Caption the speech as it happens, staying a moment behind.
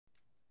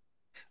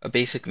A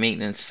basic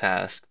maintenance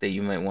task that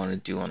you might want to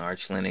do on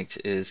Arch Linux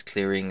is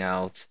clearing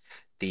out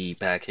the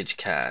package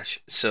cache.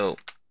 So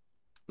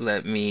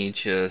let me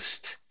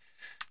just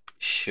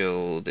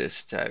show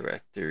this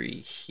directory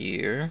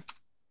here,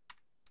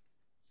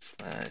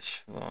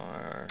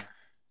 /var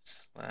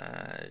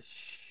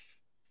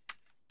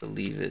 /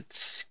 believe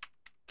it's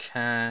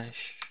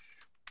cache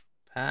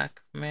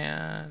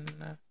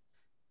Pacman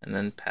and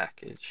then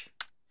package.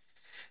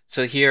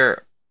 So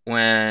here,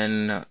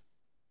 when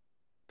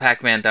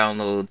Pacman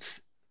downloads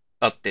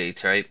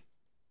updates, right,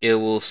 it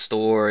will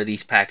store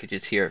these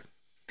packages here.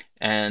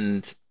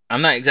 And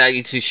I'm not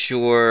exactly too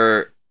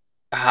sure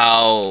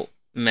how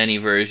many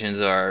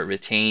versions are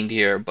retained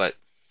here, but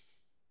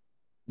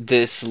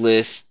this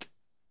list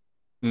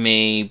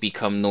may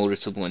become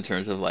noticeable in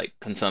terms of like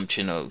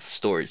consumption of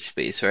storage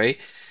space, right?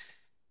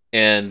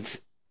 And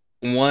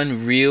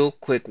one real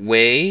quick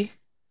way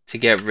to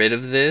get rid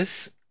of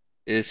this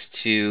is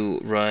to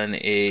run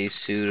a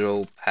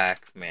sudo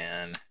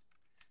pacman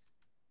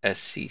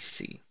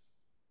scc.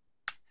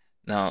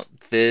 Now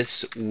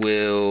this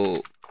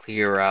will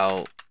clear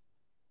out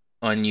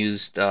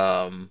unused,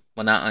 well,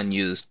 not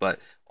unused, but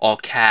all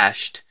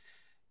cached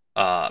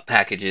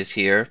packages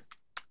here,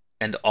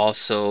 and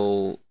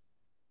also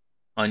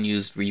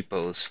unused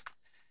repos.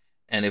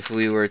 And if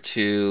we were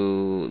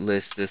to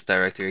list this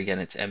directory again,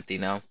 it's empty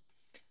now.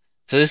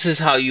 So this is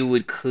how you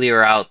would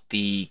clear out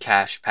the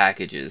cache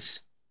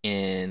packages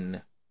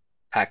in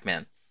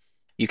Pacman.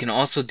 You can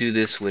also do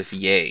this with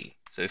Yay.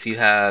 So if you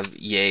have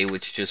Yay,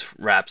 which just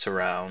wraps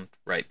around,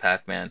 right,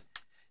 Pacman,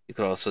 you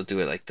could also do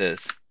it like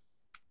this.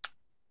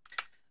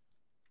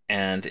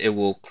 And it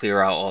will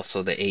clear out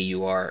also the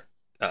AUR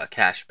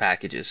cache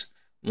packages.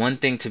 One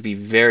thing to be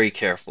very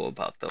careful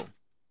about, though,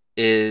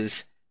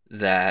 is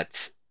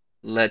that,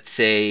 let's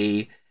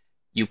say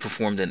you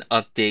performed an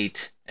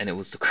update and it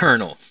was the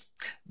kernel.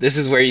 This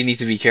is where you need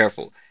to be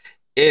careful.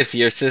 If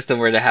your system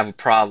were to have a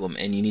problem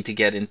and you need to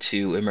get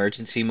into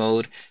emergency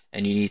mode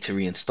and you need to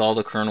reinstall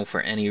the kernel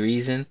for any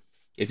reason,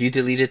 if you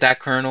deleted that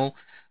kernel,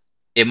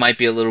 it might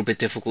be a little bit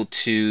difficult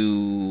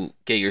to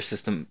get your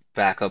system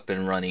back up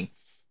and running.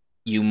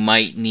 You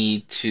might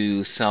need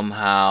to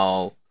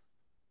somehow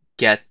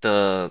get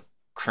the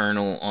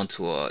kernel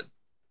onto a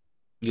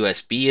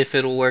USB if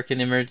it'll work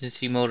in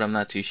emergency mode. I'm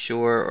not too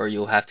sure. Or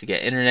you'll have to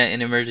get internet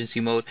in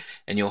emergency mode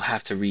and you'll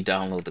have to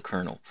re-download the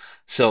kernel.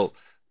 So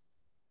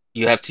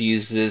you have to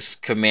use this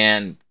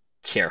command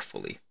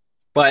carefully.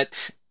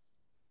 But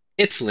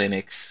it's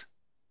Linux.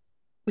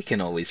 We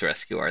can always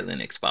rescue our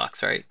Linux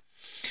box, right?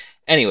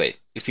 Anyway,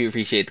 if you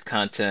appreciate the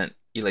content,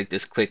 you like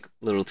this quick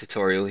little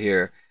tutorial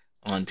here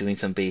on doing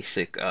some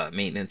basic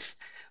maintenance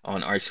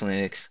on Arch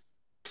Linux,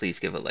 please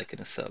give a like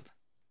and a sub.